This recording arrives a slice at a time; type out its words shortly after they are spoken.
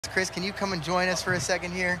Chris, can you come and join us for a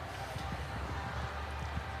second here?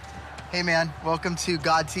 Hey man, welcome to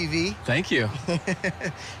God TV. Thank you.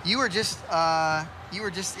 You were just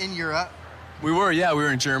in Europe. We were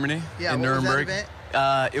in Germany, Yeah, in what was that Nuremberg.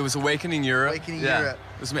 event? It was Awakening Europe. Awakening Europe.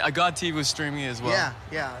 It was, God TV was streaming as well.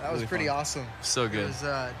 Yeah, that was Really pretty fun. awesome. So good. It was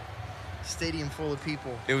a stadium full of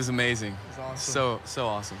people. It was amazing. It was awesome. So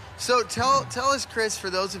awesome. So tell us, Chris, for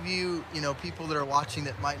those of you, people that are watching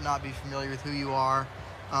that might not be familiar with who you are.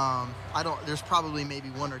 There's probably maybe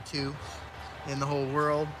one or two in the whole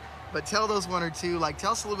world, but tell those one or two,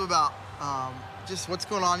 tell us a little bit about just what's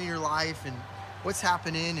going on in your life and what's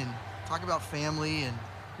happening, and talk about family and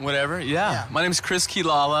Whatever, yeah. My name is Chris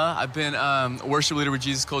Quilala. I've been a worship leader with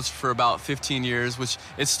Jesus Culture for about 15 years, which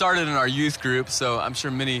it started in our youth group, so I'm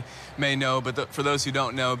sure many may know, but for those who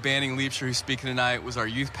don't know, Banning Leapshire, who's speaking tonight, was our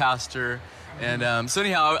youth pastor. And so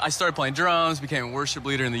anyhow, I started playing drums, became a worship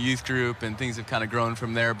leader in the youth group, and things have kind of grown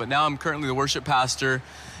from there. But now I'm currently the worship pastor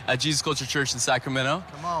at Jesus Culture Church in Sacramento,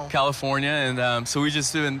 California. And so we've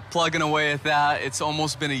just been plugging away at that. It's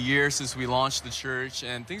almost been a year since we launched the church,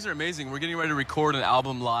 and things are amazing. We're getting ready to record an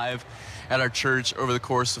album live at our church over the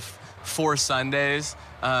course of 4 Sundays,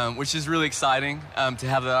 which is really exciting to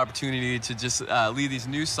have that opportunity to just lead these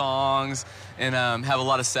new songs and have a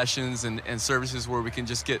lot of sessions and services where we can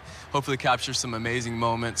just hopefully capture some amazing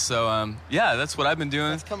moments. So that's what I've been doing.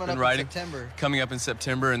 That's coming been up writing, in September. Coming up in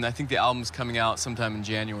September, and I think the album's coming out sometime in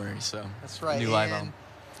January. So that's right. New live album.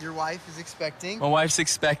 Your wife is expecting? My wife's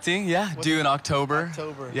expecting, due in October.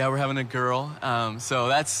 October. Yeah, we're having a girl. So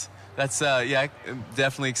that's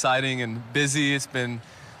definitely exciting and busy. It's been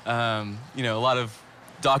a lot of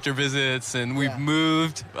doctor visits, and we've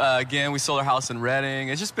moved again. We sold our house in Redding.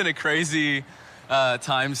 It's just been a crazy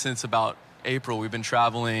time since about April. We've been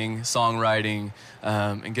traveling, songwriting,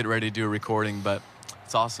 and getting ready to do a recording, but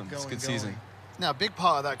it's awesome. It's a good season. Now, a big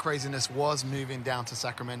part of that craziness was moving down to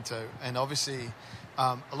Sacramento, and obviously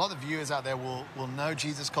a lot of viewers out there will know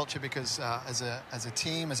Jesus Culture because as a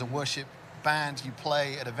team, as a worship band, you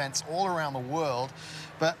play at events all around the world.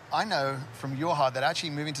 But I know from your heart that actually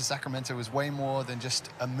moving to Sacramento was way more than just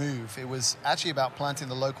a move. It was actually about planting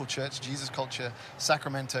the local church, Jesus Culture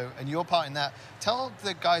Sacramento, and your part in that. Tell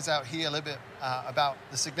the guys out here a little bit about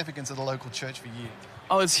the significance of the local church for you.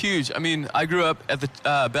 Oh, it's huge. I mean, I grew up at the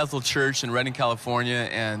Bethel Church in Redding, California,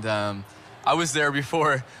 and I was there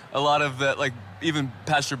before a lot of the, even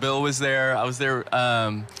Pastor Bill was there. I was there.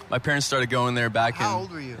 My parents started going there back How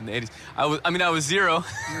old were you? In the 80s. I was 0.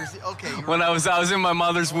 Okay. When I was in my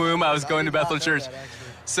mother's womb, I was going to Bethel Church. That,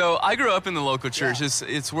 so I grew up in the local church. Yeah.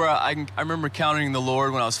 It's where I remember encountering the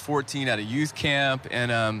Lord when I was 14 at a youth camp,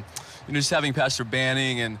 and just having Pastor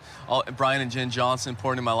Banning and Brian and Jen Johnson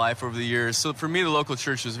pouring in my life over the years. So for me, the local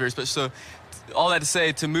church was very special. So all that to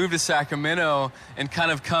say, to move to Sacramento and kind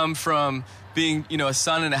of come from being, a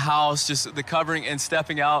son in a house, just the covering and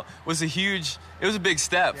stepping out was it was a big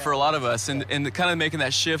step for a lot of us. And kind of making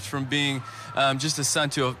that shift from being just a son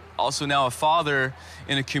to also now a father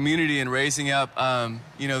in a community and raising up,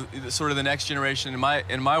 sort of the next generation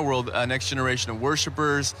in my world, next generation of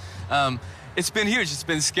worshipers. It's been huge. It's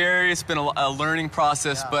been scary. It's been a learning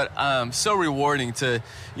process, but so rewarding to,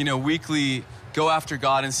 weekly go after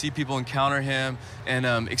God and see people encounter Him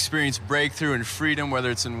and experience breakthrough and freedom, whether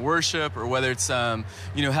it's in worship or whether it's God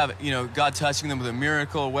touching them with a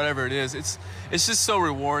miracle or whatever it is. It's just so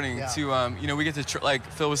rewarding to we get to like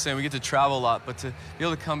Phil was saying, we get to travel a lot, but to be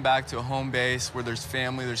able to come back to a home base where there's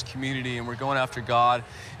family, there's community, and we're going after God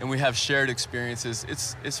and we have shared experiences.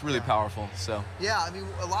 It's really powerful. So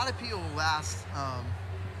a lot of people will ask,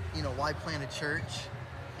 why plant a church?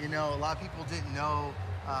 A lot of people didn't know.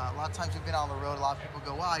 A lot of times we've been on the road, a lot of people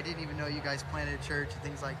go, wow, I didn't even know you guys planted a church and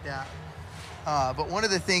things like that. But one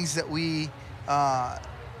of the things that we've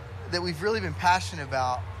really been passionate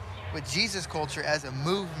about with Jesus Culture as a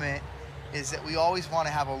movement is that we always want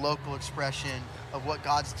to have a local expression of what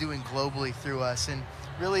God's doing globally through us. And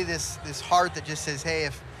really this heart that just says, hey,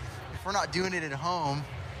 if we're not doing it at home,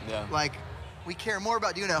 we care more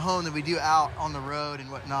about doing it at home than we do out on the road and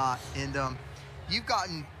whatnot. And you've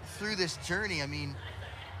gotten through this journey. I mean,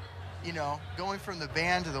 going from the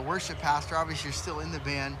band to the worship pastor, obviously you're still in the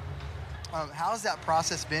band. How's that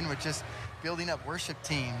process been with just building up worship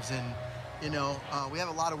teams? And, we have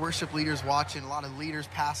a lot of worship leaders watching, a lot of leaders,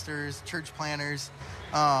 pastors, church planners.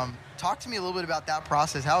 Talk to me a little bit about that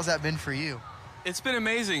process. How's that been for you? It's been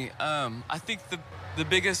amazing. I think the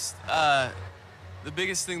biggest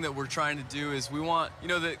thing that we're trying to do is we want,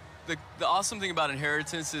 the awesome thing about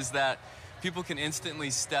inheritance is that people can instantly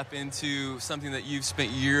step into something that you've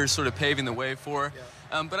spent years sort of paving the way for.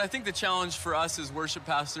 Yeah. But I think the challenge for us as worship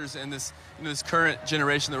pastors and this, this current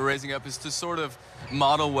generation that we're raising up is to sort of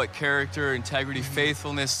model what character, integrity,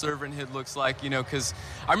 faithfulness, servanthood looks like, because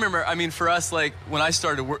I remember, for us, like when I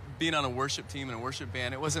started being on a worship team and a worship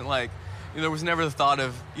band, it wasn't like, there was never the thought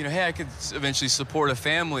of, hey, I could eventually support a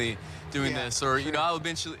family doing this, or sure. I'll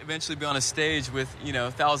eventually be on a stage with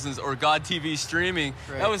thousands, or God TV streaming.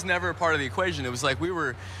 Right. That was never a part of the equation. It was like we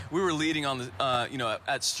were leading on the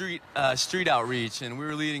at street outreach, and we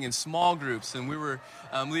were leading in small groups, and we were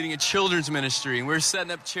leading a children's ministry, and we were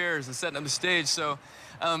setting up chairs and setting up the stage. So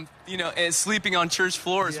and sleeping on church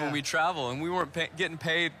floors when we travel, and we weren't getting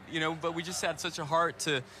paid, but we just had such a heart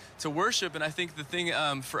to worship. And I think the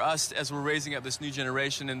thing for us as we're raising up this new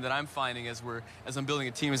generation, and that I'm finding as I'm building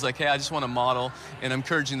a team, is like, hey, I just want to model, and I'm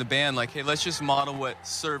encouraging the band, like, hey, let's just model what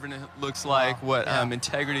servant looks like, what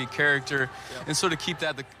integrity, character, and sort of keep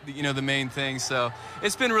that the main thing. So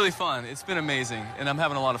it's been really fun. It's been amazing, and I'm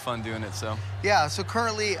having a lot of fun doing it. So so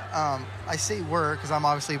currently, I say we're, because I'm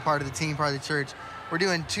obviously part of the team, part of the church. We're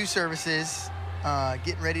doing 2 services,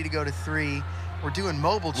 getting ready to go to 3. We're doing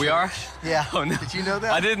mobile church. We are? Yeah. Oh, no. Did you know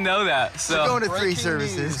that? I didn't know that. So we're going to 3 Breaking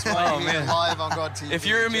services. News, Oh, man. Live on God TV. If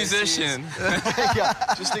you're a musician.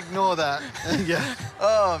 Just ignore that.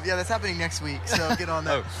 That's happening next week, so get on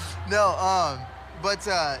that.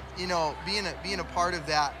 Being a part of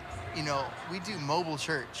that, we do mobile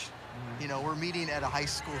church. We're meeting at a high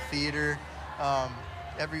school theater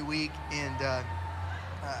every week, and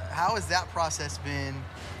how has that process been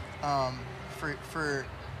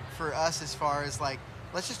for us, as far as, like,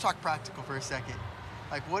 let's just talk practical for a second.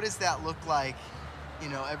 Like, what does that look like,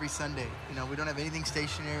 every Sunday? We don't have anything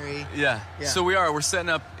stationary. Yeah. So we're setting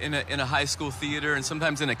up in a high school theater, and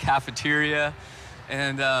sometimes in a cafeteria,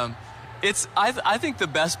 and I think the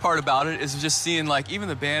best part about it is just seeing, like, even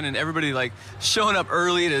the band and everybody, like, showing up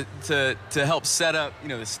early to help set up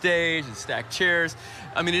the stage and stack chairs.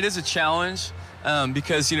 It is a challenge.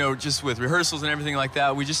 Because, just with rehearsals and everything like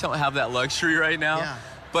that, we just don't have that luxury right now. Yeah.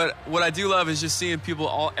 But what I do love is just seeing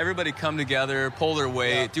everybody come together, pull their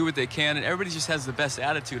weight, do what they can, and everybody just has the best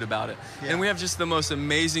attitude about it. Yeah. And we have just the most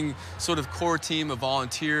amazing sort of core team of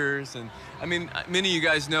volunteers. And many of you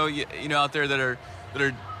guys know, out there that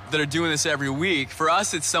are doing this every week. For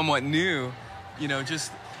us, it's somewhat new,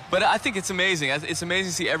 But I think it's amazing. It's amazing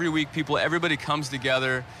to see every week everybody comes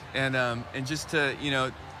together and just to,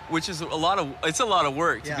 which is a lot of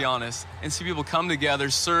work, to be honest, and see people come together,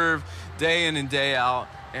 serve day in and day out,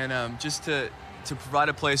 and just to provide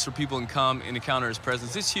a place where people can come and encounter His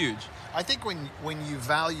presence. It's huge. I think when you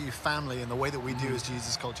value family in the way that we do as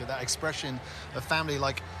Jesus culture, that expression of family,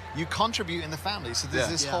 like, you contribute in the family. So there's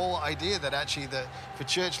this whole idea that actually that for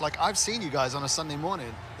church, like, I've seen you guys on a Sunday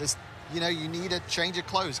morning, there's, you need a change of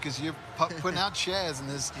clothes because you're putting out chairs, and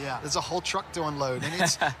there's a whole truck to unload.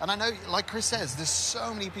 And and I know, like Chris says, there's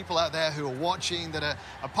so many people out there who are watching that are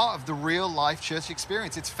a part of the real life church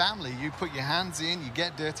experience. It's family. You put your hands in, you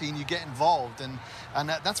get dirty, and you get involved, and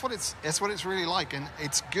that's what it's really like. And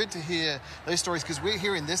it's good to hear those stories, because we're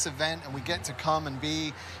here in this event, and we get to come and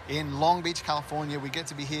be in Long Beach, California. We get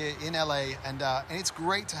to be here in LA, and it's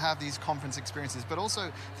great to have these conference experiences. But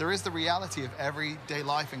also, there is the reality of everyday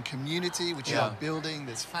life and community, which you are building.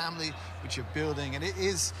 There's family, which you're building, and it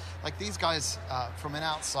is like these guys, from an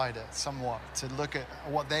outsider somewhat, to look at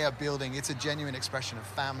what they are building, it's a genuine expression of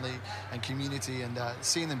family and community, and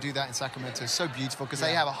seeing them do that in Sacramento is so beautiful, because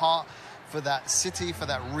they have a heart for that city, for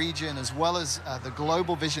that region, as well as the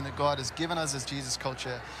global vision that God has given us as Jesus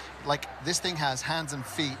culture. Like, this thing has hands and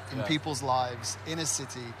feet in people's lives in a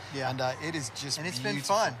city, and it is just and it's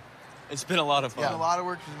beautiful. been fun. It's been a lot of fun. It's been a lot of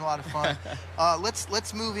work. It's been a lot of fun.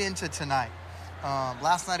 Let's move into tonight.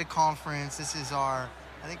 Last night of conference. This is our,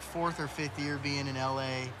 I think, 4th or 5th year being in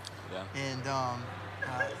LA. Yeah.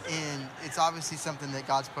 And it's obviously something that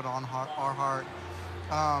God's put on our heart.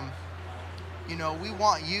 We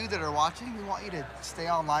want you that are watching, we want you to stay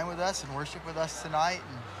online with us and worship with us tonight,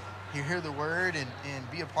 and you hear the word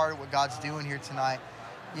and be a part of what God's doing here tonight.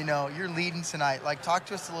 You're leading tonight. Like, talk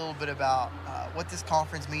to us a little bit about what this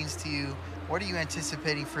conference means to you. What are you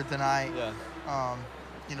anticipating for tonight? Yeah.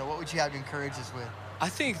 What would you have to encourage us with? I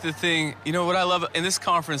think the thing, what I love in this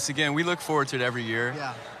conference, again, we look forward to it every year.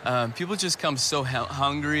 Yeah. People just come so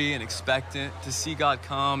hungry and expectant to see God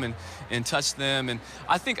come and touch them. And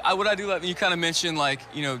I think what I do love, you kind of mentioned, like,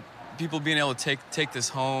 people being able to take this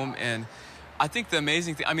home, and I think the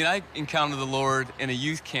amazing thing, I mean, I encountered the Lord in a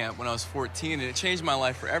youth camp when I was 14, and it changed my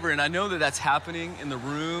life forever. And I know that that's happening in the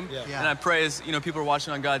room. Yeah. Yeah. And I pray as, people are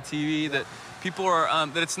watching on God TV, that people are,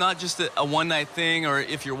 that it's not just a one-night thing, or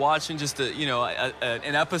if you're watching just an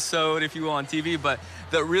episode, if you will, on TV, but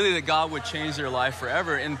that really that God would change their life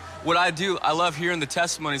forever. And what I do, I love hearing the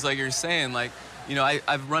testimonies like you're saying, like,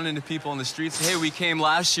 I've run into people on the streets, hey, we came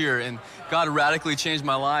last year and God radically changed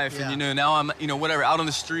my life. Yeah. And, now I'm, out on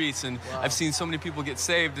the streets, and I've seen so many people get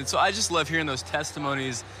saved. And so I just love hearing those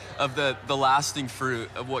testimonies of the lasting fruit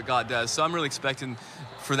of what God does. So I'm really expecting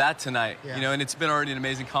for that tonight, Yeah. and it's been already an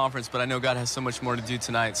amazing conference, but I know God has so much more to do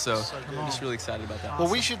tonight. So I'm just really excited about that. Well,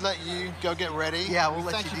 we should let you go get ready. Yeah, we'll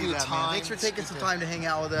let Thank you for do your that, time. man. Thanks for taking some time to hang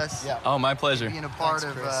out with us. Yeah. Oh, my pleasure. Being a part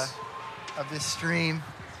Thanks, Chris. of this stream.